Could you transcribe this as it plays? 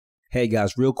Hey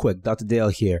guys, real quick, Dr. Dale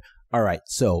here. All right,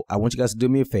 so I want you guys to do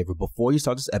me a favor. Before you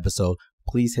start this episode,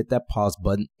 please hit that pause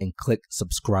button and click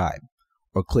subscribe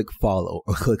or click follow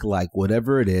or click like,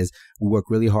 whatever it is. We work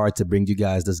really hard to bring you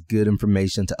guys this good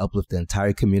information to uplift the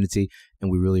entire community, and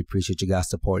we really appreciate you guys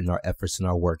supporting our efforts and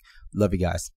our work. Love you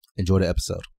guys. Enjoy the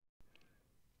episode.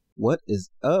 What is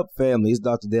up, family? It's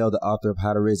Dr. Dale, the author of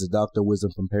How to Raise a Doctor,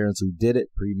 Wisdom from Parents Who Did It,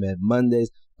 PreMed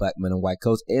Mondays, Black Men and White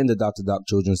Coats, and the Dr. Doc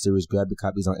Children's Series. Grab your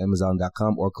copies on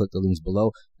Amazon.com or click the links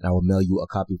below, and I will mail you a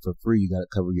copy for free. You got to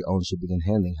cover your own shipping and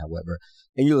handling, however.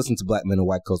 And you listen to Black Men and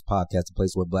White Coats podcast, a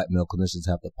place where Black male clinicians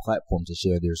have the platform to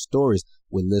share their stories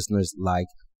with listeners like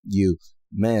you.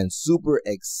 Man, super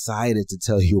excited to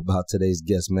tell you about today's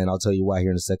guest, man. I'll tell you why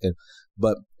here in a second.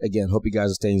 But again, hope you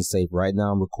guys are staying safe. Right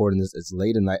now, I'm recording this. It's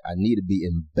late at night. I need to be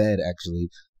in bed, actually.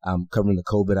 I'm covering the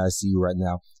COVID ICU right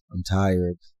now. I'm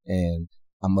tired and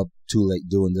I'm up too late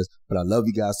doing this. But I love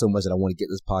you guys so much that I want to get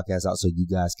this podcast out so you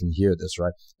guys can hear this,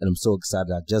 right? And I'm so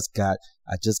excited. I just got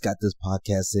this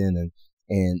podcast in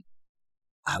and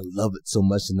I love it so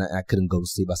much, and I couldn't go to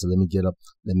sleep. I said, let me get up,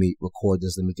 let me record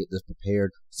this, let me get this prepared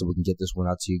so we can get this one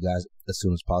out to you guys as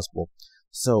soon as possible.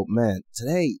 So, man,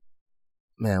 today,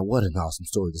 man, what an awesome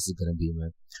story this is going to be,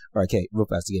 man. All right, okay, real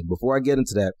fast again. Before I get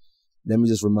into that, let me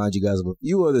just remind you guys of a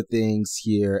few other things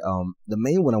here. The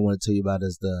main one I want to tell you about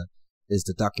is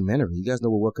the documentary. You guys know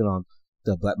we're working on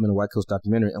the Black Men and White Coats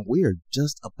documentary, and we are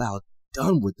just about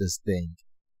done with this thing.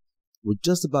 We're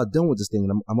just about done with this thing,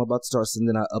 and I'm about to start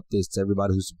sending out updates to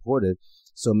everybody who supported.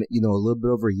 So, you know, a little bit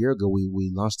over a year ago,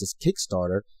 we launched this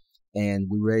Kickstarter, and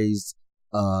we raised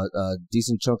a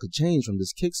decent chunk of change from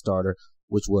this Kickstarter,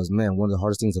 which was, man, one of the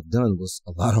hardest things I've done. Was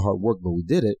a lot of hard work, but we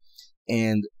did it.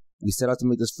 And we set out to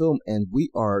make this film, and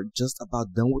we are just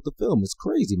about done with the film. It's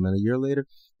crazy, man, a year later,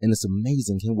 and it's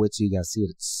amazing. Can't wait till you guys see it.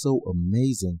 It's so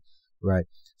amazing, right?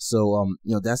 So,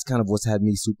 you know, that's kind of what's had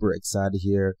me super excited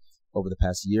here over the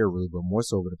past year, really, but more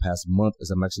so over the past month,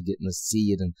 as I'm actually getting to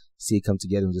see it and see it come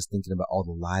together and just thinking about all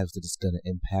the lives that it's going to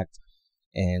impact.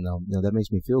 And, you know, that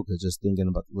makes me feel good, just thinking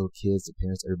about the little kids, the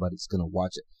parents, everybody's going to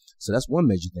watch it. So that's one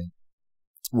major thing.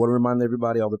 I want to remind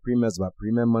everybody, all the PreMeds, about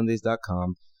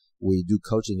PreMedMondays.com. We do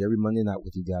coaching every Monday night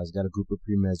with you guys. Got a group of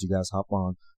PreMeds. You guys hop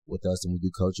on with us and we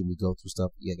do coaching. We go through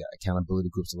stuff. You got accountability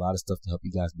groups, a lot of stuff to help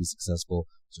you guys be successful.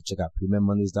 So check out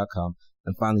PreMedMondays.com.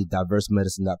 And finally,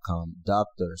 DiverseMedicine.com.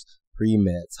 Doctors,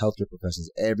 PreMeds, healthcare professionals,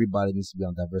 everybody needs to be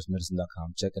on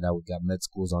DiverseMedicine.com. Check it out. We got med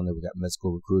schools on there. We got med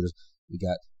school recruiters. We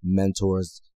got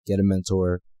mentors. Get a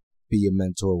mentor. Be a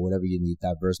mentor. Whatever you need.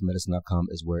 DiverseMedicine.com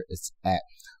is where it's at.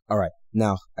 All right.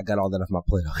 Now, I got all that off my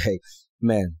plate. Okay.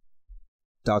 Man,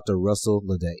 Dr. Russell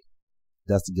Ledet.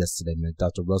 That's the guest today, man.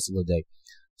 Dr. Russell Ledet.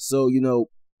 So, you know,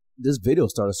 this video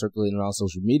started circulating on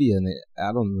social media, and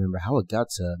I don't remember how it got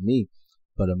to me,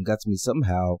 but it got to me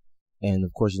somehow. And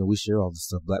of course, you know, we share all this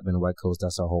stuff. Black Men and White Coats,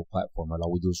 that's our whole platform, right?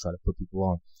 All we do is try to put people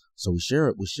on. So we share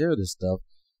it. We share this stuff.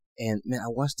 And man, I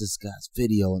watched this guy's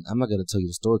video, and I'm not going to tell you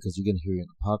the story because you're going to hear it in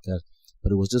the podcast,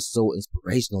 but it was just so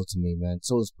inspirational to me, man.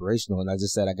 So inspirational. And I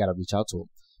just said, I got to reach out to him.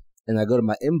 And I go to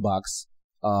my inbox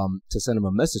to send him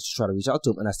a message to try to reach out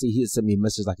to him. And I see he had sent me a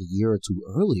message like a year or two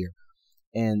earlier.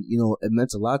 And, you know, it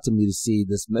meant a lot to me to see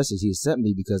this message he sent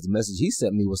me, because the message he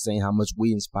sent me was saying how much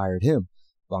we inspired him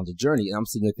along the journey. And I'm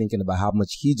sitting there thinking about how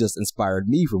much he just inspired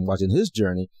me from watching his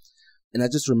journey. And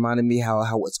that just reminded me how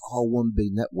it's all one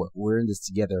big network. We're in this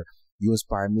together. You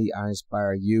inspire me, I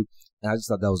inspire you. And I just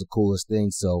thought that was the coolest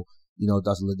thing. So, you know,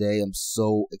 Dr. Ledet, I'm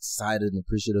so excited and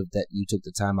appreciative that you took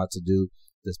the time out to do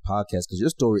this podcast, because your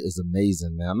story is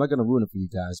amazing, man. I'm not going to ruin it for you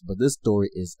guys, but this story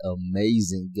is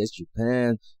amazing. Get your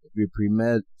pen. If you're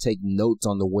pre-med, take notes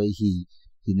on the way he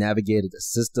navigated the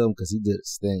system, because he did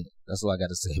his thing. That's all I got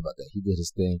to say about that. He did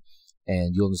his thing,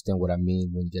 and you'll understand what I mean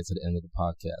when you get to the end of the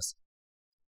podcast.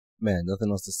 Man,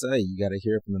 nothing else to say. You got to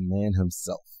hear it from the man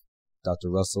himself, Dr.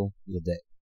 Russell Ledet.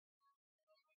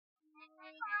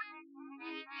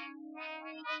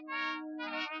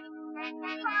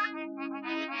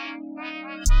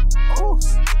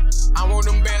 I want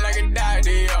them bad like a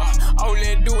daddy, yeah. Oh,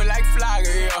 let's do it like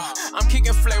Flagger, yeah. I'm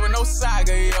kicking flavor, no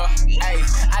saga, yeah. Hey,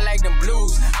 I like them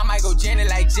blues. I might go Janet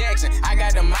like Jackson. I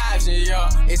got them options, yeah.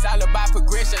 It's all about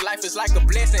progression. Life is like a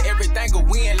blessing. Everything a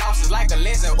win, loss is like a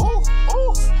lesson. Ooh,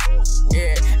 ooh.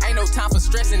 Yeah, ain't no time for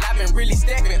stressing. I've been really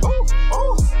stepping. Ooh,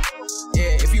 ooh.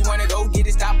 Yeah, if you wanna go get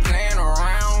it, stop playing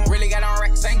around. Really got on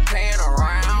racks, ain't playing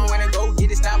around. Wanna go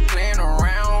get it, stop playing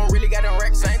around. Really got on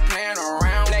racks, ain't playing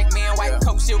around. Black men, white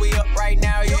coats, here we up right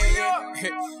now, yeah.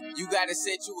 You gotta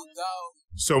set you a goal.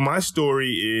 So my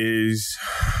story is,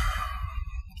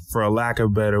 for a lack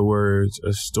of better words,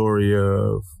 a story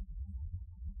of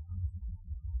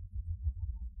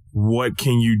what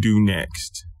can you do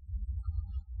next?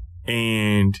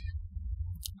 And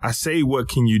I say, what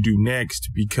can you do next?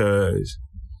 Because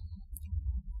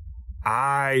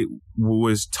I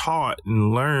was taught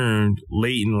and learned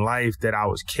late in life that I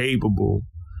was capable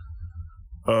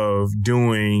of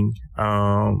doing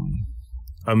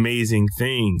amazing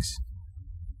things.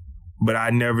 But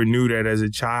I never knew that as a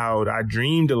child. I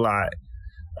dreamed a lot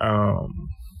of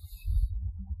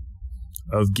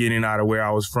getting out of where I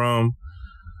was from,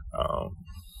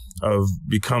 of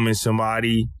becoming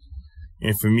somebody.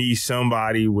 And for me,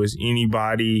 somebody was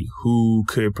anybody who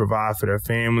could provide for their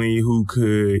family, who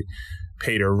could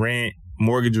pay their rent.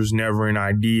 Mortgage was never an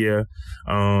idea,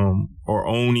 or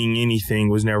owning anything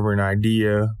was never an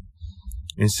idea.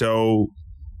 And so,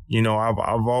 you know, I've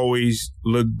always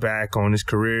looked back on this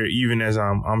career, even as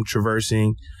I'm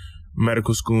traversing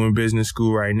medical school and business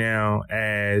school right now,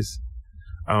 as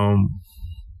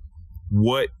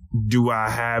what do I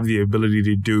have the ability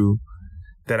to do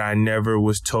that I never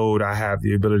was told I have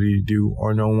the ability to do,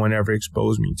 or no one ever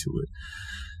exposed me to it.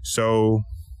 So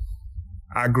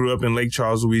I grew up in Lake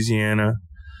Charles, Louisiana,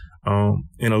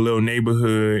 in a little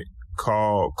neighborhood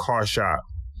called Car Shop.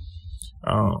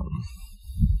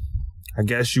 I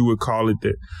guess you would call it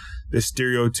the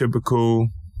stereotypical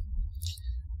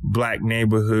black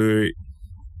neighborhood.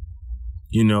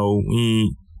 You know,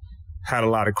 we had a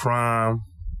lot of crime.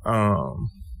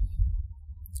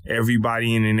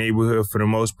 Everybody in the neighborhood, for the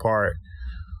most part,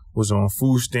 was on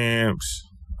food stamps.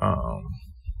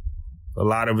 A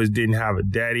lot of us didn't have a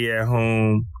daddy at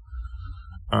home.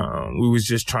 We was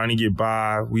just trying to get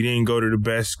by. We didn't go to the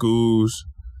best schools,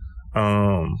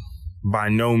 by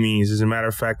no means. As a matter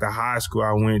of fact, the high school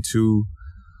I went to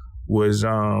was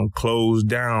closed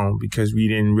down because we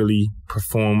didn't really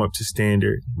perform up to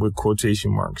standard, with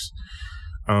quotation marks.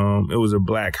 It was a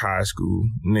black high school,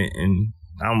 and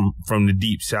I'm from the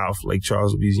deep South, Lake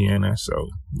Charles, Louisiana, so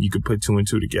you could put two and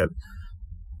two together.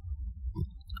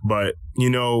 But, you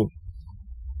know,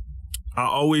 I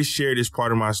always share this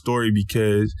part of my story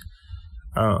because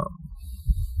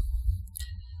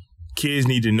kids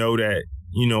need to know that,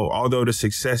 you know, although the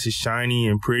success is shiny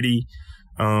and pretty,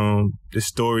 the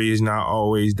story is not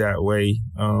always that way.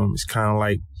 It's kind of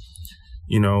like,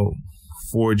 you know,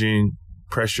 forging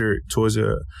pressure towards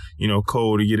a, you know,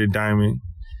 coal to get a diamond.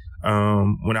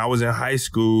 When I was in high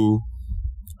school,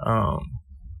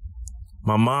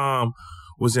 my mom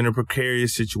was in a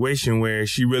precarious situation where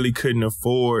she really couldn't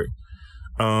afford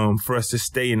for us to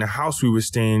stay in the house we were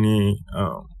staying in.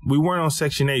 We weren't on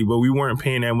Section 8, but we weren't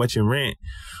paying that much in rent.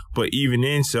 But even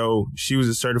then, so she was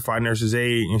a certified nurse's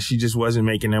aide, and she just wasn't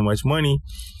making that much money.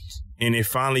 And it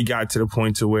finally got to the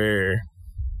point to where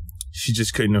she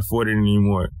just couldn't afford it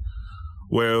anymore.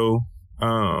 Well,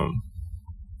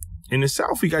 in the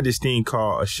South, we got this thing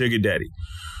called a sugar daddy,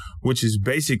 which is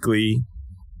basically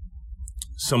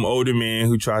some older man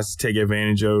who tries to take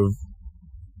advantage of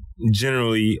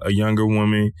generally a younger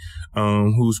woman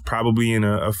who's probably in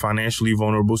a financially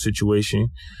vulnerable situation,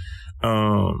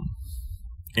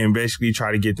 and basically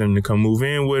try to get them to come move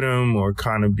in with him, or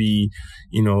kind of be,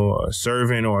 you know, a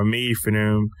servant or a maid for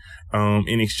them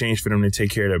in exchange for them to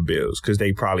take care of their bills because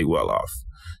they probably well off.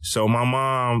 So my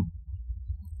mom,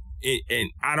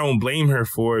 and I don't blame her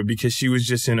for it because she was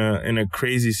just in a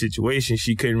crazy situation.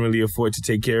 She couldn't really afford to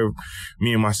take care of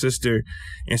me and my sister.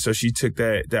 And so she took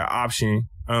that option.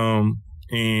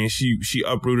 And she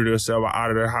uprooted herself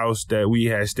out of the house that we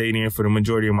had stayed in for the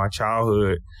majority of my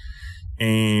childhood.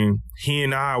 And he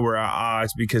and I were at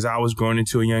odds because I was growing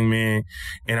into a young man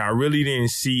and I really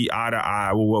didn't see eye to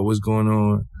eye with what was going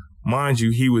on. Mind you,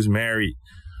 he was married.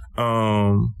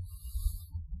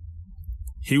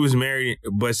 He was married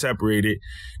but separated,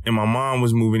 and my mom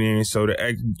was moving in. So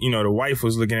the wife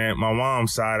was looking at my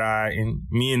mom's side eye, and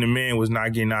me and the man was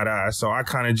not getting eye to eye. So I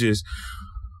kind of just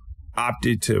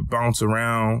opted to bounce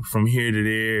around from here to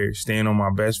there, staying on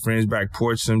my best friend's back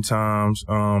porch sometimes,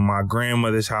 my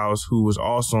grandmother's house, who was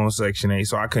also on Section 8,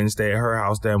 so I couldn't stay at her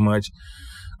house that much,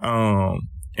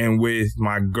 and with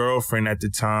my girlfriend at the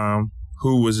time,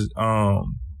 who was,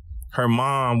 her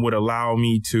mom would allow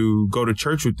me to go to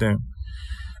church with them.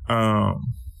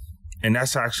 And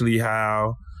that's actually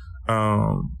how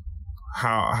I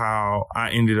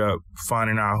ended up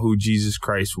finding out who Jesus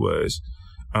Christ was.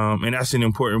 And that's an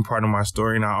important part of my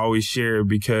story, and I always share it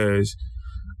because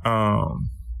I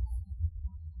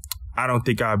don't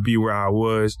think I'd be where I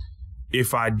was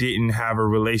if I didn't have a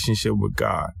relationship with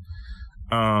God.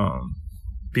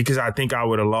 Because I think I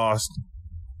would have lost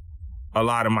a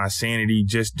lot of my sanity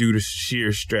just due to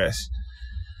sheer stress.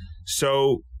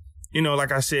 So, you know,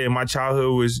 like I said, my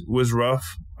childhood was rough.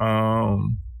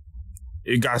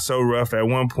 it got so rough at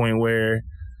one point where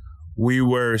we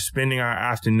were spending our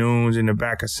afternoons in the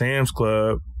back of Sam's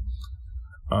Club,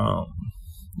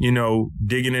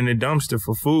 digging in the dumpster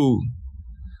for food.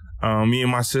 Me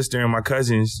and my sister and my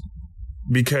cousins,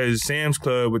 because Sam's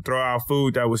Club would throw out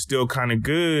food that was still kind of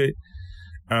good.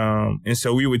 And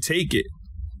so we would take it.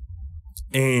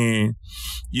 And,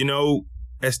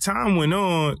 as time went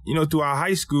on, throughout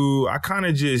high school, I kind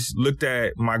of just looked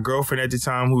at my girlfriend at the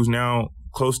time, who's now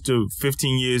close to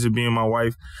 15 years of being my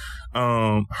wife,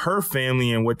 her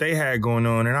family and what they had going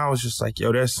on. And I was just like,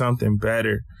 yo, there's something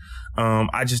better.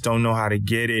 I just don't know how to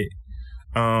get it.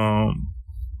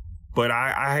 But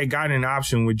I had gotten an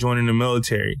option with joining the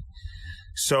military.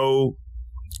 So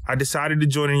I decided to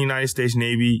join the United States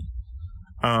Navy.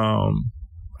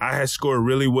 I had scored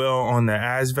really well on the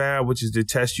ASVAB, which is the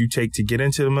test you take to get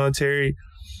into the military.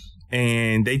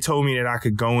 And they told me that I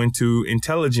could go into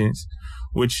intelligence,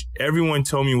 which everyone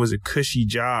told me was a cushy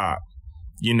job,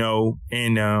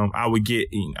 and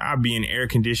I'd be in air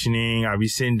conditioning. I'd be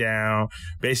sitting down,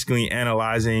 basically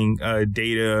analyzing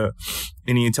data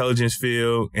in the intelligence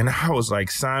field. And I was like,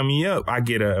 sign me up. I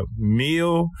get a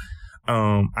meal,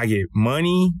 I get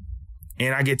money,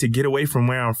 and I get to get away from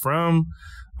where I'm from.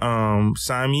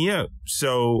 Sign me up.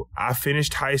 So I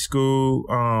finished high school,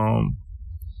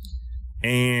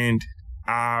 and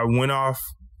I went off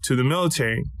to the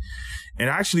military. And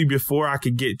actually, before I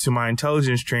could get to my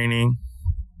intelligence training,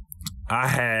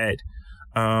 I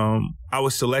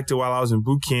was selected while I was in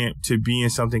boot camp to be in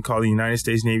something called the United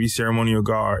States Navy Ceremonial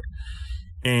Guard.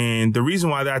 And the reason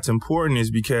why that's important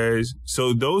is because,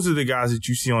 so those are the guys that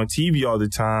you see on TV all the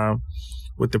time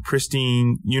with the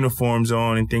pristine uniforms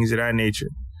on and things of that nature.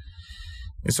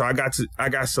 And so I got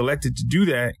selected to do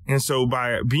that. And so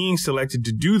by being selected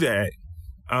to do that,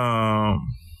 I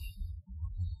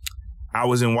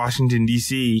was in Washington,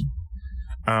 D.C.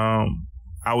 I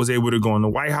was able to go on the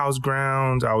White House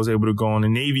grounds. I was able to go on the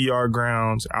Navy Yard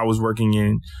grounds. I was working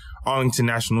in Arlington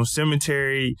National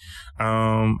Cemetery.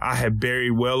 I had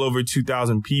buried well over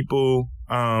 2,000 people.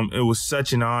 It was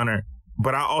such an honor.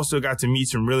 But I also got to meet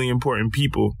some really important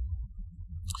people.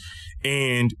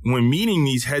 And when meeting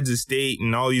these heads of state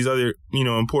and all these other,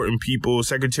 important people,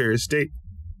 Secretary of State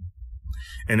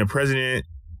and the president,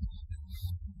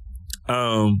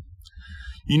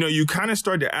 you kind of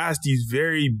start to ask these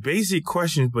very basic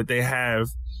questions, but they have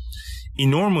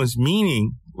enormous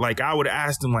meaning. Like I would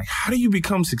ask them, like, how do you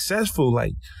become successful?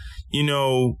 Like,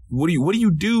 what do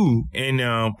you do? And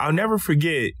I'll never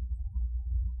forget,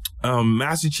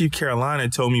 Master Chief Carolina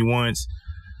told me once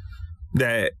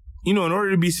that, in order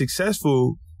to be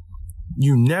successful,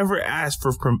 you never ask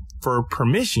for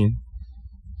permission.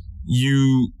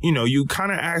 You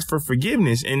kind of ask for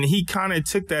forgiveness. And he kind of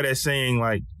took that as saying,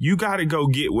 like, you got to go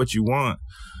get what you want.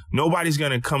 Nobody's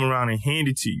going to come around and hand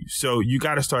it to you. So you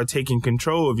got to start taking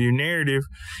control of your narrative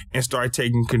and start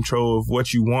taking control of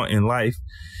what you want in life.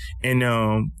 And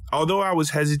although I was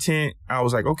hesitant, I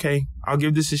was like, okay, I'll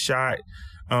give this a shot.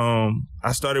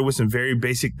 I started with some very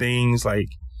basic things like,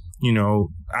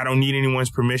 I don't need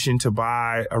anyone's permission to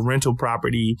buy a rental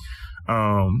property.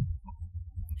 And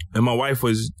my wife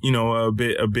was, a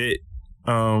bit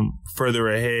further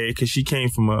ahead because she came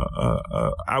from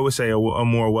I would say a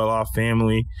more well-off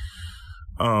family.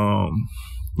 I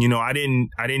didn't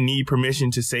need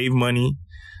permission to save money.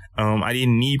 I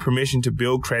didn't need permission to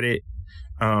build credit.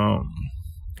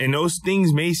 And those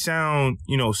things may sound,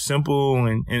 simple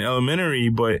and elementary,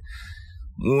 but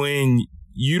when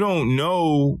you don't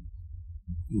know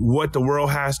what the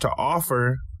world has to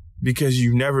offer because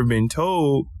you've never been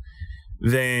told,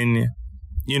 then,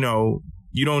 you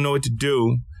don't know what to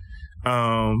do.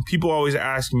 People always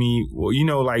ask me, well,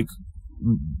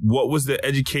 what was the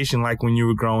education like when you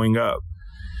were growing up?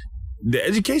 The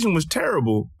education was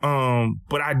terrible.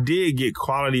 But I did get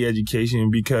quality education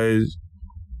because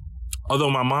although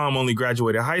my mom only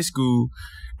graduated high school,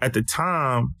 at the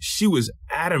time, she was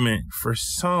adamant for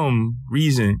some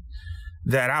reason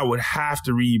that I would have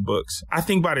to read books. I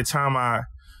think by the time I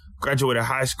graduated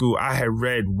high school, I had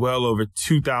read well over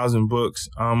 2,000 books.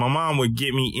 My mom would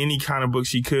get me any kind of book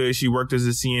she could. She worked as a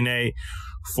CNA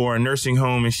for a nursing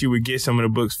home, and she would get some of the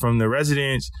books from the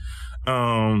residents.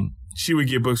 She would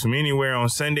get books from anywhere. On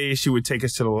Sundays, she would take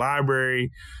us to the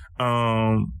library.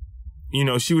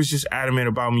 She was just adamant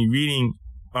about me reading.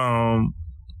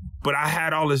 But I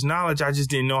had all this knowledge. I just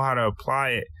didn't know how to apply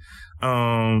it.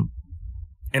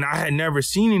 And I had never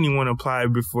seen anyone apply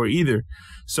it before either.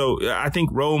 So I think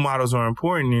role models are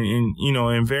important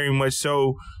and very much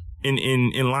so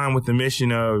in line with the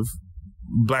mission of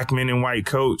Black men in white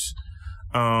coats.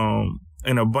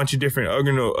 and a bunch of different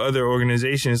other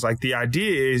organizations, like the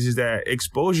idea is that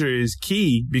exposure is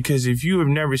key, because if you have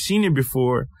never seen it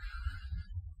before,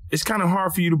 it's kind of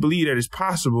hard for you to believe that it's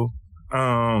possible.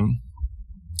 And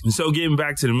so getting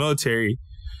back to the military,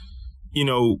 you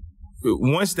know,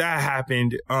 once that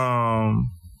happened,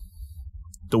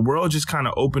 the world just kind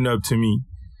of opened up to me.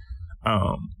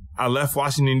 I left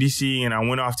Washington, D.C., and I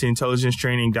went off to intelligence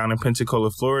training down in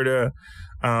Pensacola, Florida.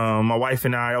 My wife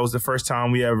and I, that was the first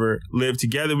time we ever lived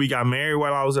together. We got married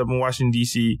while I was up in Washington,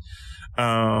 D.C.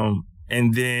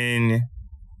 And then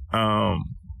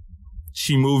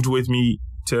she moved with me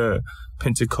to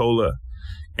Pensacola.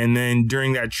 And then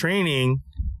during that training,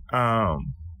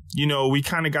 you know, we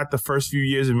kind of got the first few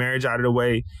years of marriage out of the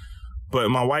way. But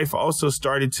my wife also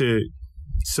started to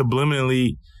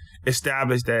subliminally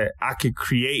establish that I could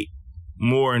create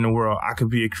more in the world. I could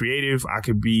be a creative. I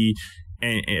could be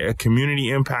a community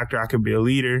impactor. I could be a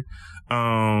leader.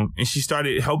 And she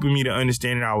started helping me to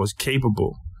understand that I was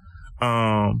capable.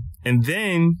 And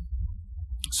then,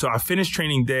 so I finished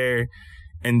training there,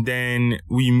 and then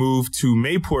we moved to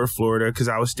Mayport, Florida, because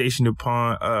I was stationed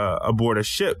aboard a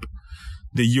ship,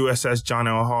 the USS John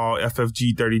L. Hall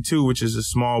FFG 32, which is a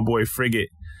small boy frigate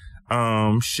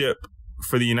ship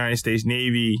for the United States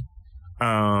Navy.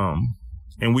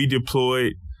 And we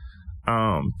deployed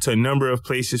to a number of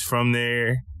places from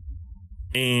there.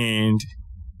 And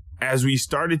as we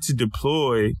started to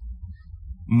deploy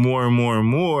more and more and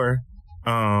more,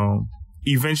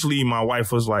 eventually my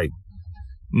wife was like,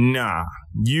 nah,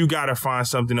 you got to find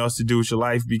something else to do with your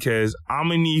life, because I'm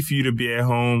going to need for you to be at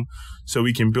home so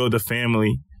we can build a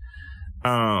family.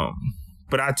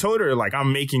 But I told her, like,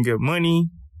 I'm making good money,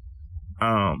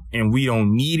 and we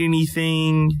don't need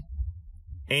anything.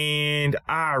 And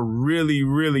I really,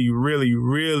 really, really,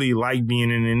 really like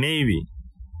being in the Navy.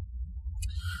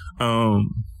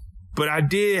 But I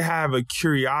did have a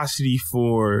curiosity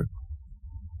for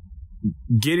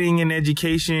getting an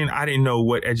education. I didn't know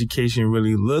what education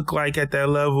really looked like at that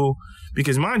level,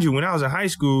 because mind you, when I was in high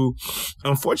school,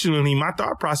 unfortunately, my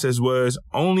thought process was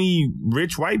only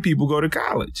rich white people go to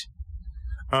college.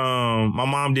 My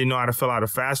mom didn't know how to fill out a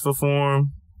FAFSA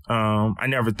form. I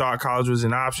never thought college was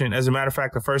an option. As a matter of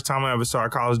fact, the first time I ever saw a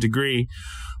college degree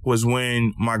was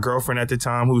when my girlfriend at the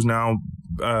time, who's now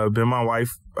been my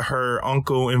wife, her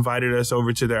uncle invited us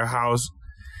over to their house.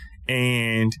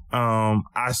 And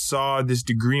I saw this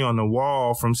degree on the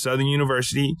wall from Southern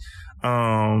University.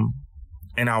 And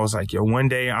I was like, yo, one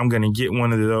day I'm going to get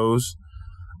one of those.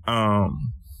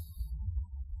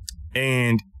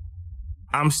 And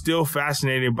I'm still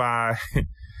fascinated by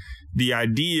the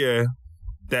idea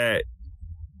that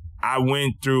I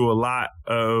went through a lot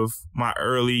of my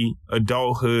early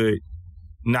adulthood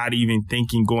not even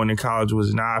thinking going to college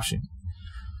was an option.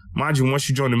 Mind you, once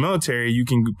you join the military, you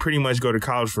can pretty much go to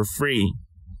college for free.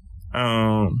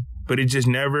 But it just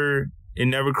never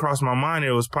crossed my mind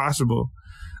it was possible.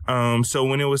 So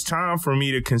when it was time for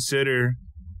me to consider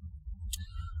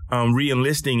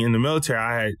re-enlisting in the military,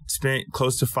 I had spent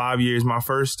close to 5 years. My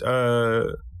first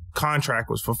contract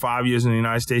was for 5 years in the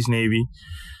United States Navy.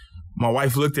 My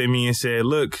wife looked at me and said,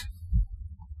 look,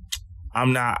 I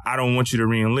don't want you to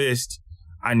re-enlist.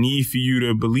 I need for you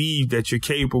to believe that you're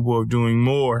capable of doing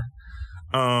more.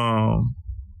 And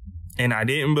I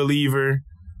didn't believe her.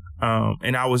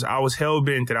 And I was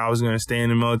hell-bent that I was going to stay in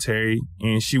the military,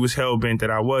 and she was hell-bent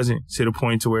that I wasn't, to the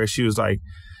point to where she was like,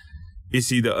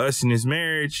 it's either us in this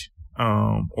marriage,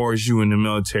 or it's you in the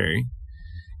military.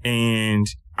 And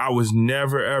I was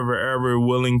never, ever, ever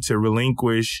willing to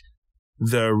relinquish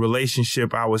the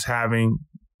relationship I was having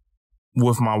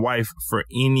with my wife for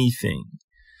anything.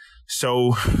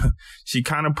 So she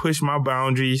kind of pushed my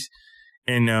boundaries,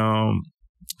 and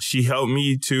she helped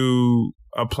me to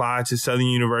apply to Southern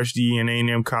University and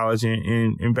A&M College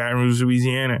in Baton Rouge,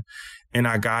 Louisiana. And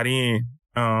I got in.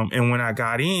 And when I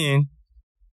got in,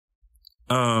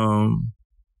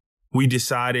 we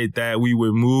decided that we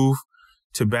would move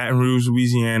to Baton Rouge,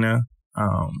 Louisiana.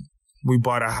 We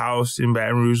bought a house in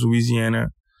Baton Rouge, Louisiana.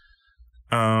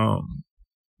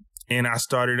 And I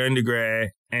started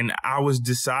undergrad, and I was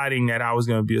deciding that I was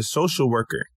going to be a social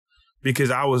worker, because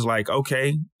I was like,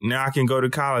 okay, now I can go to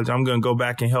college. I'm going to go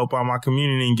back and help out my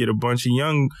community and get a bunch of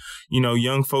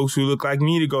young folks who look like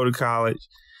me to go to college.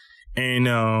 And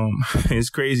it's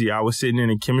crazy. I was sitting in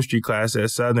a chemistry class at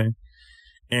Southern,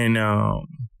 and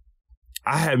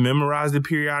I had memorized the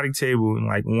periodic table in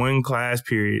like one class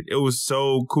period. It was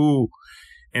so cool.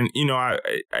 And, I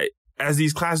as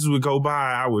these classes would go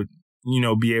by, I would,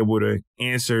 be able to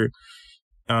answer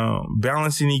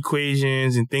balancing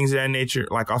equations and things of that nature,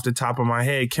 like off the top of my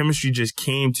head. Chemistry just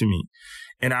came to me.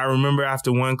 And I remember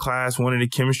after one class, one of the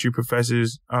chemistry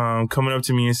professors coming up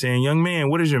to me and saying, "Young man,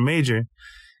 what is your major?"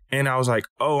 And I was like,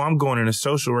 "Oh, I'm going into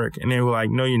social work." And they were like,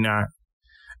 "No, you're not.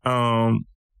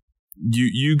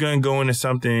 You gonna go into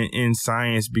something in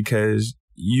science because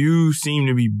you seem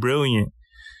to be brilliant."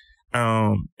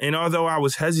 And although I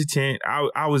was hesitant,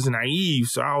 I was naive.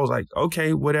 So I was like,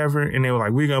 okay, whatever. And they were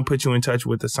like, "We're going to put you in touch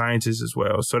with the scientists as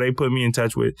well." So they put me in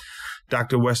touch with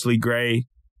Dr. Wesley Gray,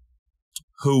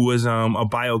 who was a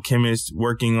biochemist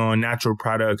working on natural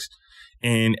products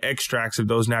and extracts of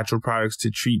those natural products to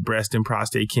treat breast and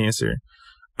prostate cancer.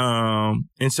 And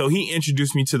so he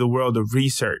introduced me to the world of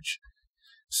research.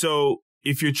 So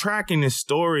if you're tracking this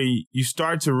story, you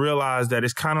start to realize that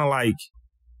it's kind of like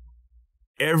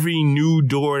every new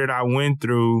door that I went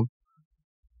through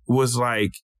was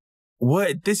like,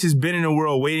 what? This has been in the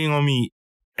world waiting on me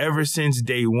ever since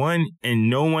day one, and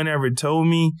no one ever told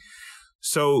me.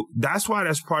 So that's why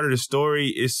that's part of the story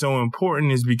is so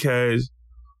important, is because,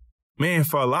 man,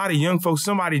 for a lot of young folks,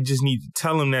 somebody just needs to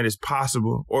tell them that it's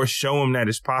possible or show them that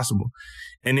it's possible,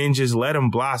 and then just let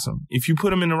them blossom. If you put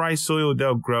them in the right soil,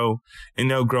 they'll grow, and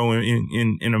they'll grow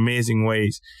in amazing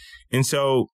ways. And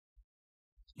so,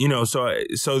 you know, so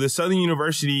the Southern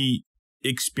University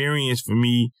experience for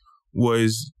me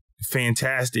was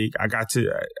fantastic.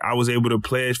 I was able to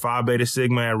pledge Phi Beta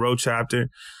Sigma at Rho Chapter.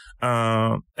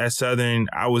 At Southern,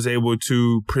 I was able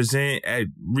to present at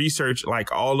research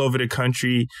like all over the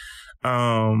country.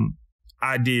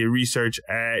 I did research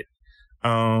at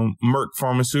Merck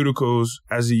Pharmaceuticals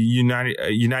as a United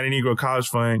Negro College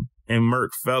Fund and Merck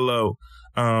Fellow.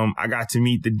 I got to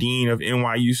meet the dean of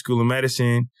NYU School of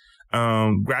Medicine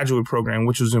graduate program,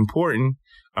 which was important.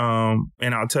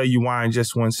 And I'll tell you why in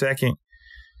just one second.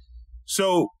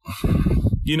 So,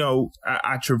 you know,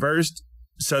 I traversed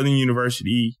Southern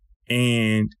University,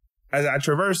 and as I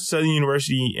traversed Southern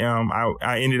University,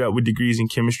 I ended up with degrees in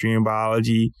chemistry and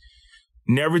biology.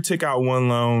 Never took out one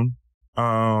loan.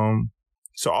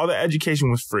 So all the education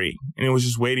was free, and it was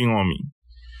just waiting on me.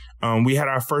 We had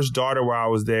our first daughter while I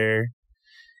was there,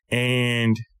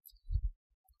 and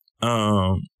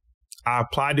I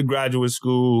applied to graduate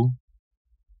school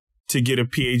to get a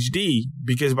PhD,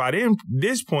 because by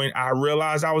this point, I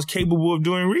realized I was capable of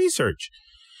doing research.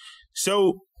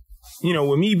 So, you know,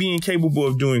 with me being capable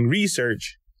of doing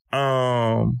research,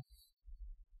 the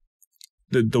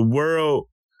world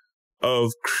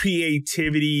of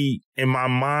creativity and my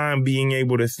mind being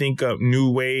able to think up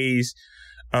new ways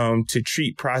to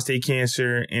treat prostate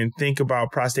cancer and think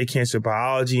about prostate cancer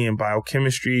biology and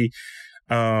biochemistry,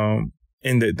 and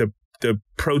the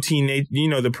protein, you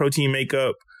know, the protein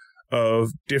makeup of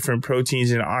different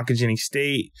proteins in an oncogenic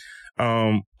state.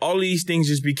 All these things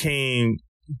just became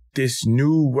this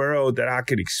new world that I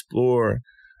could explore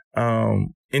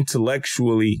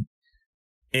intellectually.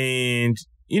 And,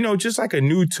 you know, just like a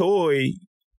new toy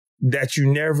that you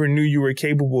never knew you were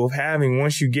capable of having.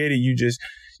 Once you get it,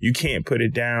 you can't put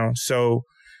it down. So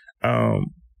I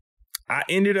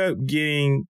ended up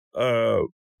getting an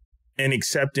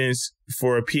acceptance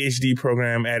for a PhD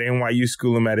program at NYU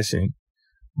School of Medicine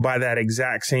by that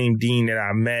exact same dean that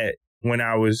I met when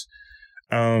I was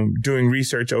doing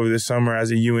research over the summer as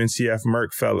a UNCF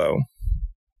Merck Fellow.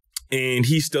 And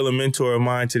he's still a mentor of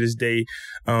mine to this day,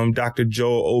 Dr.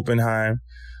 Joel Oppenheim.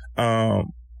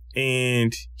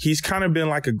 And he's kind of been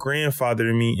like a grandfather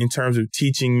to me in terms of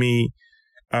teaching me.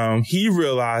 He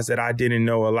realized that I didn't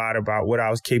know a lot about what I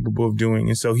was capable of doing.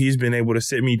 And so he's been able to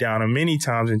sit me down many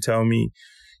times and tell me,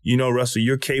 you know, Russell,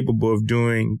 you're capable of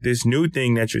doing this new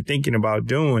thing that you're thinking about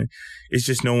doing. It's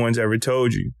just no one's ever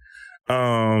told you.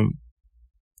 And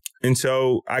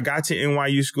so I got to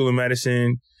NYU School of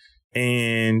Medicine,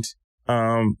 and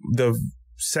the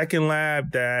second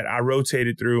lab that I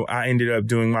rotated through, I ended up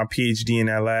doing my PhD in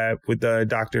that lab with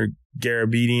Dr.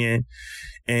 Garabedian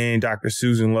and Dr.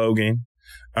 Susan Logan,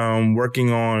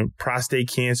 working on prostate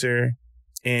cancer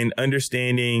and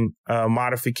understanding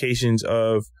modifications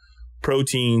of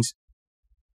proteins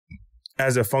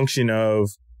as a function of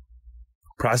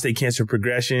prostate cancer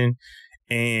progression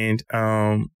and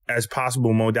as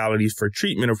possible modalities for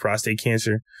treatment of prostate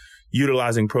cancer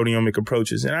utilizing proteomic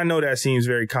approaches. And I know that seems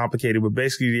very complicated, but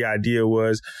basically the idea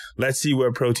was, let's see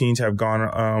where proteins have gone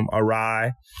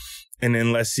awry, and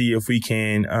then let's see if we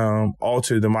can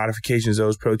alter the modifications of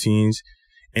those proteins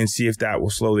and see if that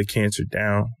will slow the cancer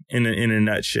down in a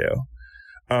nutshell.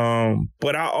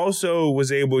 But I also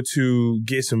was able to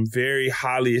get some very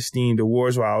highly esteemed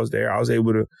awards while I was there. I was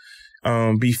able to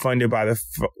be funded by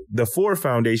the Ford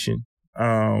Foundation,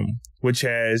 which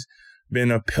has been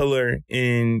a pillar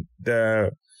in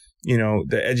the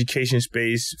education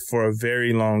space for a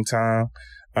very long time.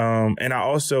 And I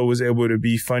also was able to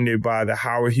be funded by the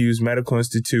Howard Hughes Medical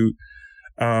Institute,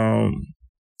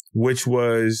 which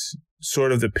was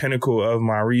sort of the pinnacle of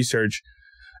my research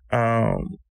accolades,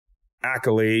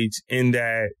 in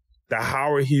that the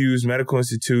Howard Hughes Medical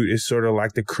Institute is sort of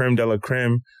like the creme de la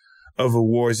creme of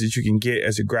awards that you can get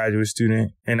as a graduate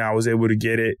student. And I was able to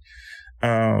get it.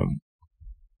 And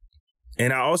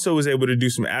I also was able to do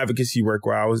some advocacy work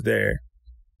while I was there.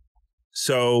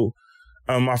 So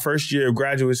my first year of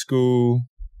graduate school,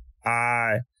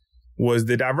 I was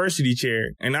the diversity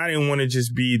chair, and I didn't want to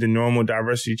just be the normal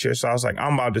diversity chair. So I was like,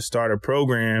 I'm about to start a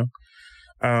program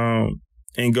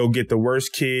and go get the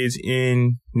worst kids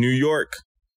in New York,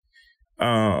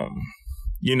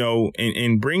 you know,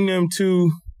 and bring them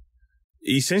to,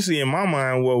 essentially in my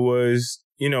mind, what was,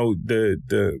 you know,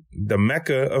 the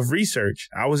mecca of research.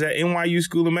 I was at NYU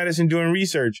School of Medicine doing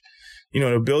research. You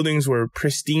know, the buildings were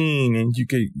pristine, and you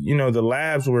could, you know, the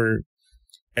labs were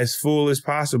as full as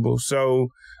possible. So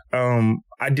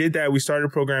I did that. We started a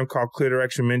program called Clear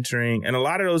Direction Mentoring, and a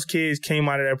lot of those kids came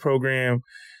out of that program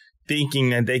thinking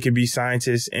that they could be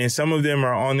scientists, and some of them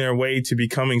are on their way to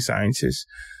becoming scientists.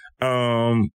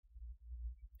 And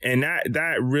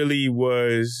that really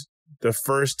was the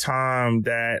first time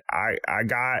that I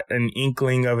got an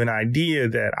inkling of an idea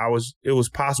that it was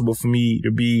possible for me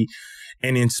to be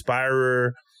an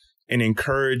inspirer, an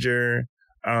encourager,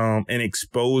 an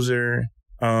exposer,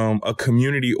 a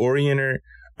community orienter,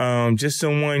 just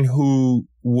someone who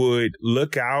would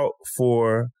look out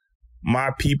for my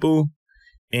people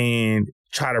and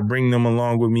try to bring them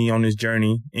along with me on this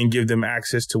journey and give them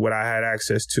access to what I had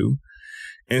access to.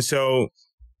 And so,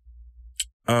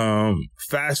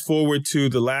 fast forward to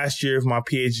the last year of my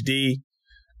PhD,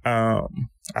 I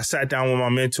sat down with my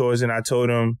mentors and I told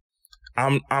them,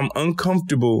 I'm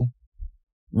uncomfortable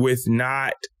with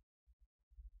not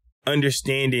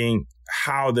understanding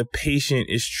how the patient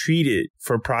is treated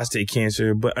for prostate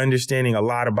cancer, but understanding a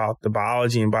lot about the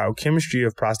biology and biochemistry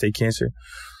of prostate cancer.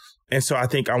 And so I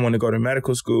think I want to go to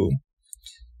medical school.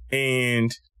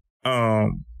 And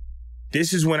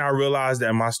this is when I realized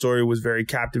that my story was very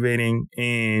captivating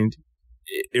and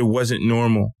it wasn't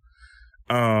normal.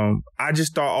 I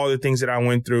just thought all the things that I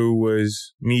went through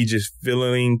was me just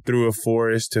filling through a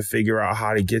forest to figure out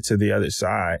how to get to the other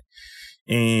side.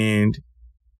 And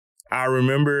I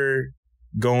remember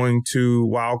going to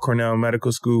Weill Cornell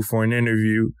Medical School for an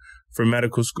interview for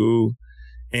medical school.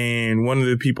 And one of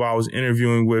the people I was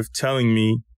interviewing with telling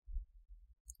me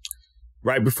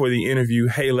right before the interview,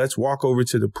 hey, let's walk over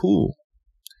to the pool.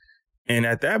 And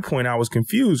at that point, I was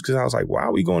confused because I was like, why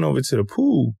are we going over to the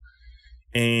pool?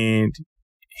 And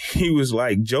he was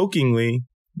like, jokingly,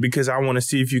 because I want to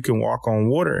see if you can walk on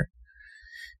water.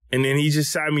 And then he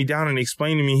just sat me down and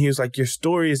explained to me, he was like, your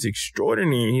story is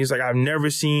extraordinary. He was like, I've never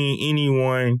seen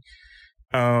anyone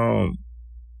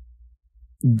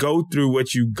go through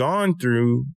what you've gone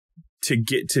through to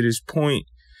get to this point.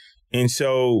 And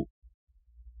so,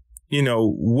 you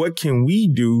know, what can we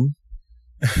do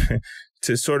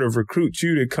to sort of recruit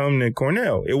you to come to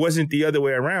Cornell? It wasn't the other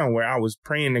way around where I was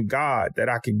praying to God that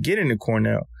I could get into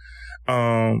Cornell.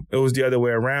 It was the other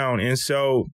way around. And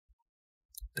so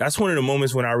that's one of the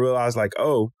moments when I realized, like,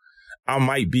 oh, I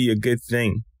might be a good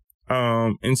thing.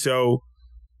 And so,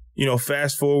 you know,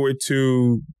 fast forward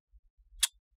to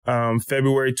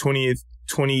February 20th,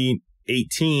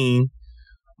 2018,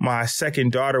 my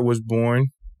second daughter was born.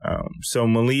 So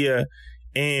Malia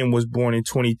Ann was born in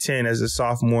 2010 as a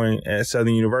sophomore at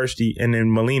Southern University. And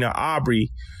then Melina Aubrey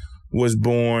was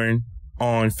born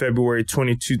on February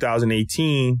 20,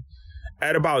 2018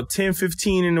 at about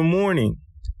 10:15 in the morning.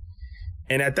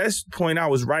 And at that point, I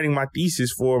was writing my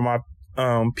thesis for my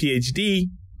PhD.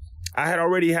 I had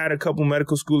already had a couple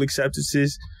medical school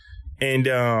acceptances, and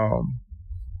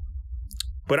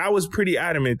but I was pretty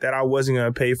adamant that I wasn't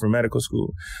going to pay for medical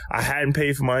school. I hadn't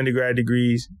paid for my undergrad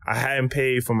degrees. I hadn't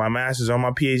paid for my master's on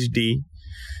my PhD,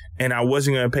 and I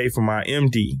wasn't going to pay for my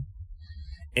MD.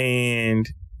 And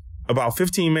about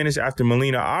 15 minutes after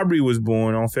Melina Aubrey was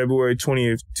born on February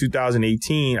 20th,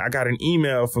 2018, I got an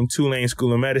email from Tulane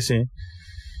School of Medicine,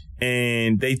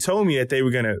 and they told me that they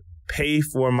were going to pay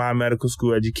for my medical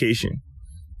school education.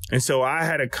 And so I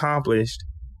had accomplished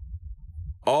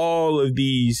all of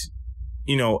these,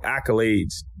 you know,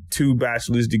 accolades, 2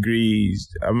 bachelor's degrees,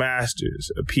 a master's,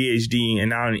 a PhD, and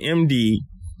now an MD.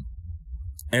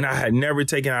 And I had never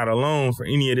taken out a loan for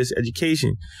any of this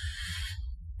education.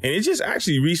 And it just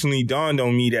actually recently dawned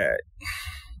on me that,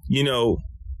 you know,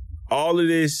 all of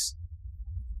this,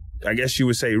 I guess you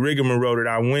would say, rigmarole that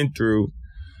I went through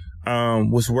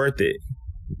was worth it.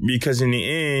 Because in the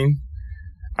end,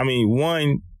 I mean,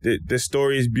 one, the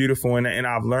story is beautiful, and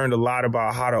I've learned a lot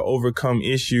about how to overcome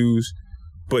issues.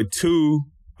 But two,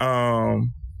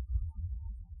 I'm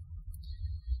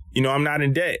not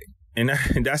in debt, and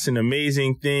that's an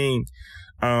amazing thing,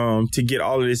 to get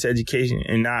all of this education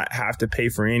and not have to pay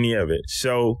for any of it.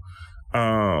 So,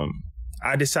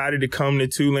 I decided to come to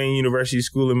Tulane University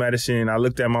School of Medicine. I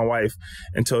looked at my wife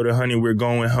and told her, honey, we're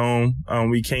going home.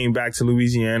 We came back to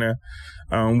Louisiana,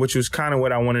 which was kind of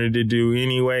what I wanted to do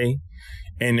anyway.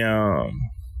 And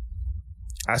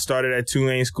I started at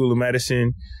Tulane School of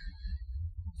Medicine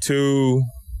to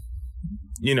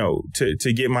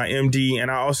get my MD. And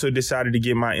I also decided to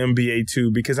get my MBA too,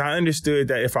 because I understood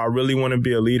that if I really want to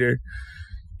be a leader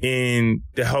in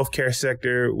the healthcare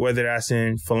sector, whether that's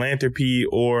in philanthropy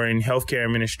or in healthcare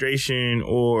administration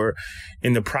or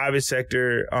in the private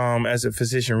sector, as a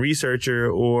physician researcher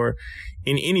or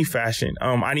in any fashion,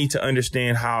 I need to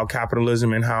understand how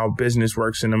capitalism and how business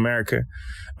works in America,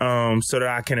 so that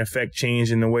I can affect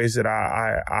change in the ways that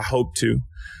I hope to.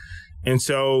 And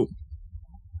so,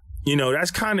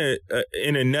 that's kind of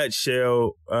in a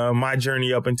nutshell, my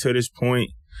journey up until this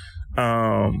point.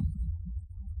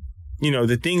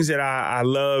 The things that I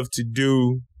love to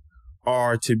do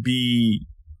are to be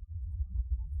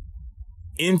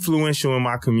influential in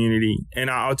my community.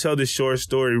 And I'll tell this short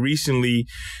story. Recently,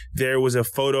 there was a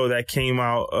photo that came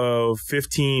out of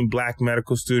 15 Black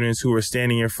medical students who were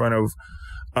standing in front of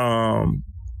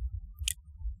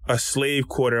a slave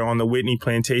quarter on the Whitney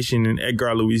Plantation in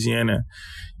Edgar, Louisiana.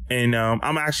 And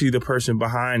I'm actually the person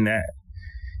behind that.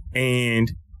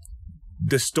 And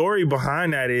the story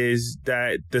behind that is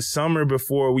that the summer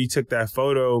before we took that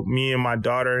photo, me and my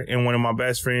daughter and one of my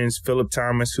best friends, Philip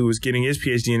Thomas, who was getting his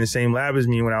PhD in the same lab as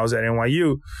me when I was at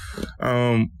NYU,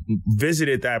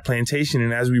 visited that plantation.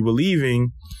 And as we were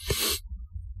leaving,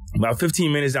 about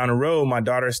 15 minutes down the road, my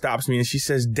daughter stops me and she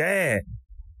says, Dad.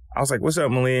 I was like, what's up,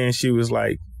 Malia? And she was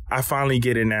like, I finally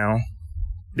get it now.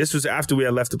 This was after we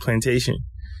had left the plantation.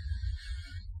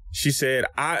 She said,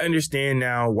 I understand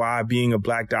now why being a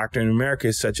Black doctor in America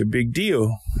is such a big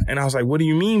deal. And I was like, what do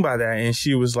you mean by that? And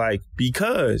she was like,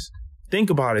 because think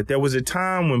about it. There was a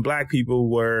time when Black people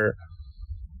were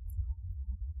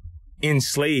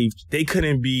enslaved. They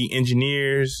couldn't be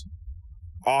engineers,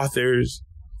 authors,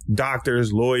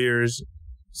 doctors, lawyers,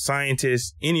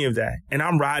 scientists, any of that. And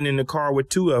I'm riding in the car with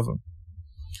two of them.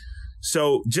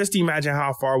 So just imagine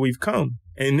how far we've come.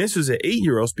 And this was an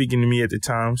 8-year-old speaking to me at the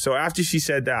time. So after she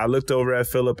said that, I looked over at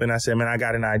Philip and I said, man, I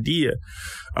got an idea.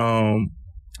 I'm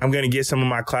going to get some of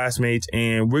my classmates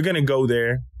and we're going to go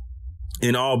there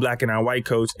in all black and white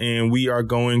coats. And we are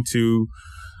going to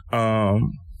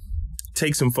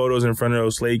take some photos in front of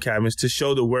those slave cabins to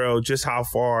show the world just how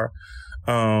far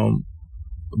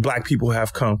Black people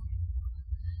have come.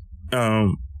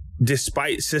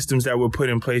 Despite systems that were put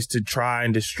in place to try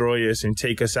and destroy us and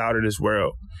take us out of this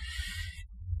world.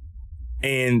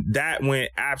 And that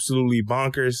went absolutely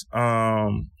bonkers.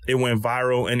 It went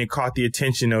viral and it caught the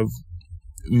attention of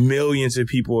millions of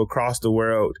people across the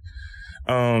world.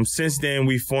 Since then,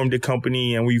 we formed a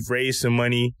company and we've raised some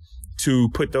money to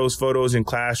put those photos in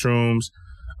classrooms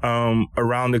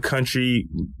around the country.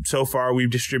 So far, we've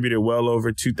distributed well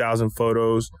over 2,000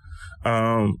 photos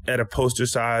at a poster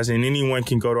size, and anyone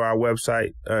can go to our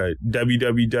website,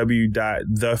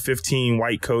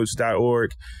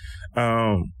 www.the15whitecoats.org,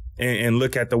 and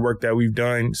look at the work that we've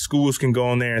done. Schools can go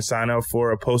on there and sign up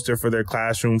for a poster for their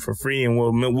classroom for free, and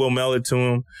we'll mail it to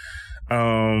them.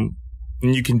 And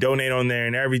you can donate on there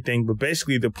and everything. But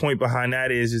basically, the point behind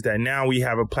that is that now we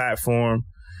have a platform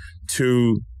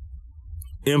to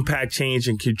impact change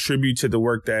and contribute to the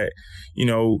work that,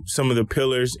 some of the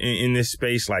pillars in this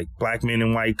space, like Black Men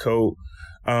in White Coat,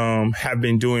 have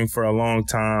been doing for a long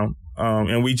time.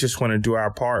 And we just want to do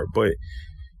our part. But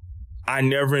I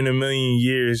never in a million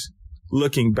years,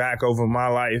 looking back over my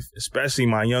life, especially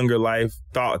my younger life,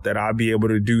 thought that I'd be able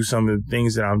to do some of the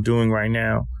things that I'm doing right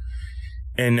now.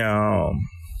 And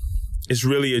it's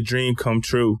really a dream come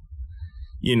true,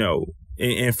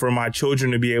 and for my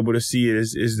children to be able to see it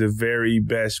is the very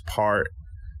best part.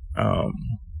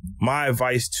 My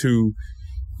advice to,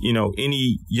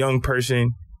 any young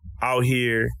person out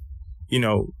here,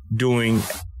 doing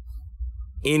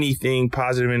anything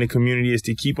positive in the community is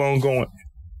to keep on going.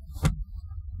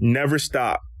 Never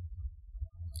stop.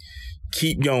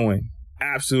 Keep going.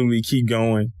 Absolutely keep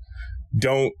going.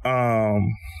 Don't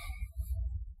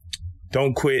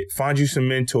quit. Find you some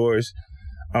mentors.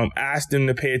 Ask them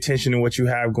to pay attention to what you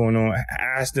have going on.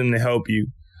 Ask them to help you.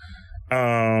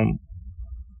 And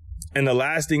the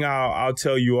last thing I'll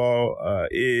tell you all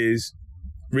is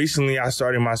recently I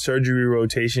started my surgery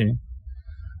rotation.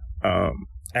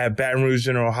 at Baton Rouge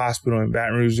General Hospital in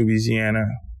Baton Rouge, Louisiana.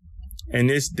 And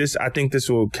this I think this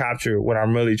will capture what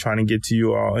I'm really trying to get to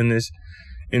you all in this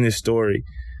story.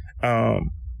 Baton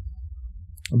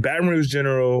Rouge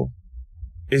General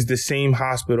is the same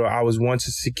hospital I was once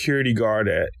a security guard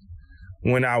at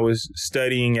when I was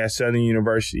studying at Southern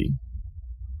University.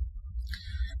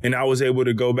 And I was able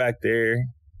to go back there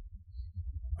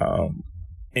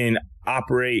and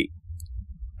operate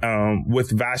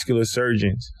with vascular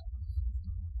surgeons.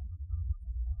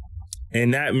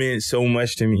 And that meant so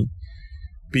much to me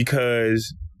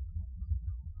because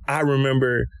I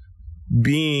remember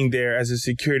being there as a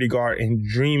security guard and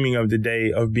dreaming of the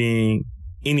day of being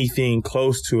anything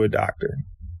close to a doctor.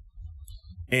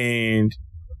 And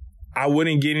I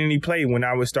wouldn't get any play when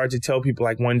I would start to tell people,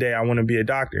 like, one day I want to be a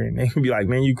doctor. And they would be like,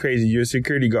 man, you crazy. You're a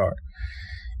security guard.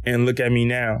 And look at me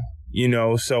now, you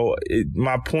know. So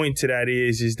my point to that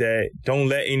is that don't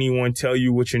let anyone tell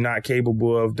you what you're not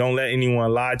capable of. Don't let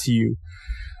anyone lie to you.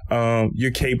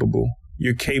 You're capable.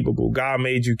 You're capable. God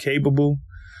made you capable.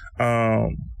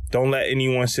 Don't let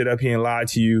anyone sit up here and lie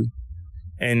to you.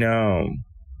 And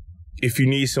if you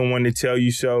need someone to tell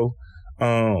you so,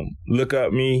 look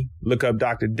up me, look up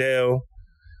Dr. Dale,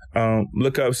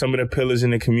 look up some of the pillars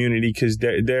in the community, because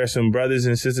there are some brothers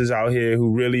and sisters out here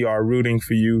who really are rooting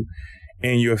for you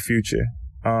and your future.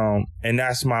 And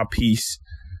that's my piece.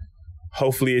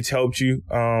 Hopefully it's helped you.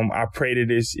 I pray that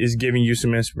it's giving you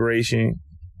some inspiration.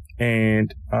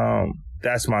 And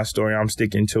that's my story. I'm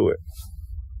sticking to it.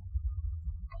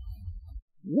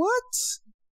 What?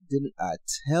 Didn't I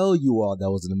tell you all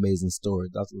that was an amazing story?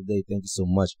 Dr. Ledet, thank you so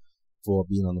much for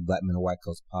being on the Black Men and White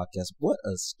Coats podcast. What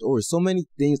a story. So many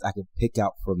things I could pick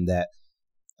out from that.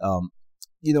 But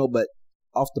right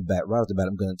off the bat,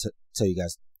 I'm going to tell you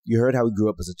guys, you heard how he grew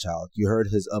up as a child. You heard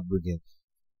his upbringing.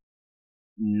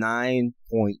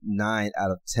 9.9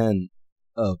 out of 10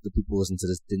 of the people listening to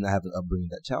this did not have an upbringing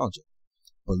that challenged him.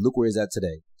 But look where he's at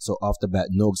today. So off the bat,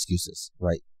 no excuses,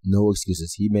 right? No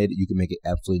excuses. He made it. You can make it.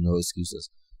 Absolutely no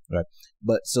excuses, right?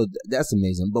 But so that's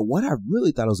amazing. But what I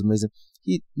really thought was amazing,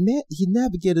 he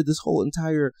navigated this whole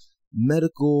entire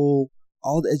medical,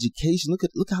 all the education.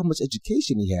 Look how much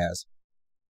education he has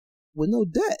with no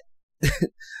debt.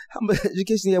 How much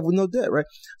education he has with no debt, right?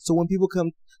 So when people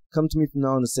come to me from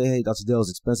now on and say, hey, Dr. Dale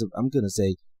is expensive, I'm going to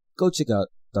say, go check out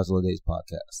Dr. Ledet's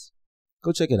podcast.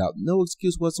 Go check it out. No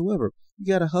excuse whatsoever.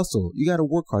 You got to hustle. You got to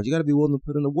work hard. You got to be willing to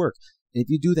put in the work. And if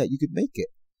you do that, you could make it,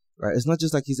 right? It's not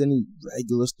just like he's any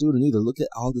regular student either. Look at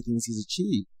all the things he's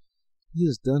achieved. He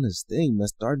has done his thing, man,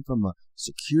 starting from a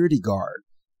security guard,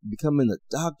 becoming a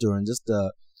doctor, and just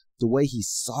the way he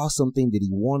saw something that he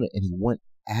wanted and he went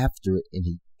after it and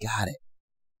he got it.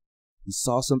 He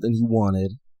saw something he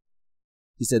wanted.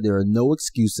 He said there are no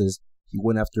excuses. He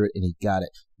went after it and he got it.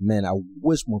 Man, I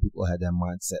wish more people had that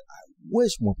mindset.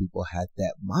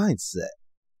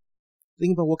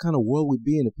 Think about what kind of world we'd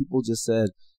be in if people just said,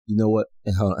 you know what,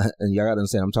 and y'all gotta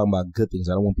understand, I'm talking about good things.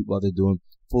 I don't want people out there doing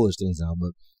foolish things now,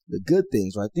 but the good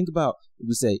things, right? Think about if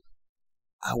we say,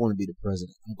 I want to be the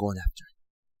president. I'm going after it.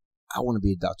 I want to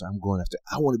be a doctor. I'm going after it.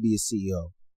 I want to be a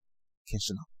CEO.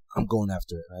 I'm going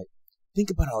after it, right? Think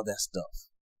about all that stuff.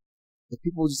 If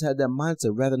people just had that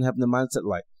mindset rather than having the mindset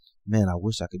like, man, I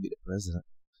wish I could be the president.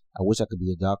 I wish I could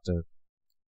be a doctor.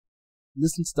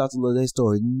 Listen to Dr. Ledet's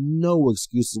story. No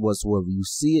excuses whatsoever. You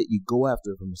see it, you go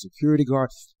after it, from a security guard,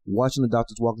 watching the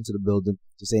doctors walk into the building,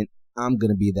 to saying, I'm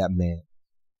going to be that man.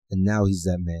 And now he's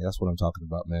that man. That's what I'm talking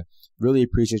about, man. Really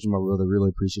appreciate you, my brother. Really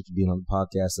appreciate you being on the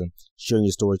podcast and sharing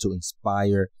your story to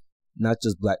inspire not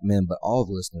just black men, but all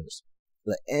the listeners.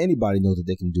 Let anybody know that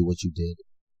they can do what you did.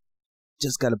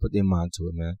 Just got to put their mind to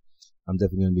it, man. I'm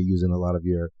definitely going to be using a lot of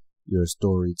your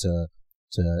story to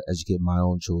educate my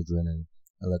own children and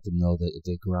let them know that if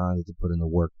they grind, if they put in the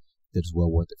work, that it's well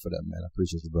worth it for them, man. I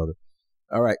appreciate you, brother.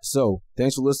 All right. So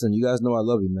thanks for listening. You guys know I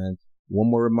love you, man. One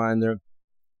more reminder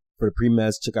for the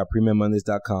PreMeds, check out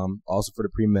PreMedMondays.com. Also for the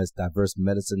PreMeds,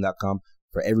 DiverseMedicine.com.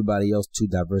 For everybody else, to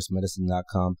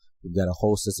DiverseMedicine.com. We've got a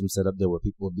whole system set up there where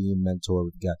people are being mentored.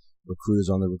 We've got recruiters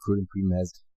on there recruiting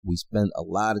PreMeds. We spend a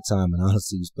lot of time, and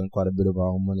honestly, we spend quite a bit of our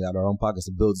own money out of our own pockets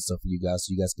to build stuff for you guys,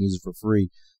 so you guys can use it for free.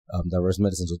 Diverse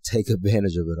Medicine, so take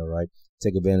advantage of it, all right?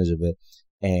 Take advantage of it.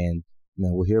 And,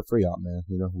 man, we're here for y'all, man.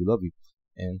 You know, we love you.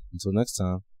 And until next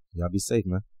time, y'all be safe,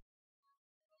 man.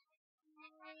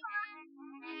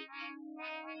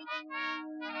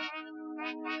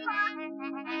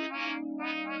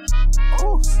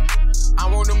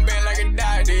 I want them bad like a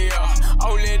daddy, yeah.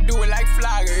 Oh, let's do it like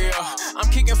Flagger, yeah. I'm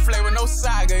kicking flavor, no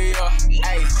saga, yeah.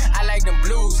 Ay, I like them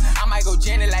blues. I'm might go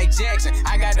Janet like Jackson.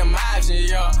 I got them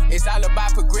options, yeah. It's all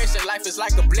about progression. Life is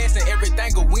like a blessing.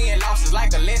 Everything a win, loss is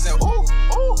like a lesson. Ooh,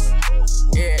 ooh.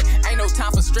 Yeah, ain't no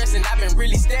time for stressing. I've been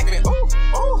really stepping. Ooh,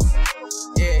 ooh.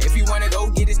 Yeah, if you wanna go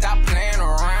get it, stop playing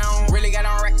around. Really got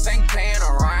on racks, ain't playing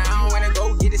around. You wanna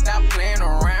go get it, stop playing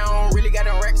around. Really got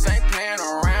on racks, ain't playing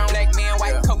around. Black man,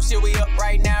 white coat, shit, we up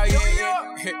right now,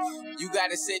 yeah. You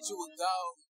gotta set you a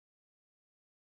goal.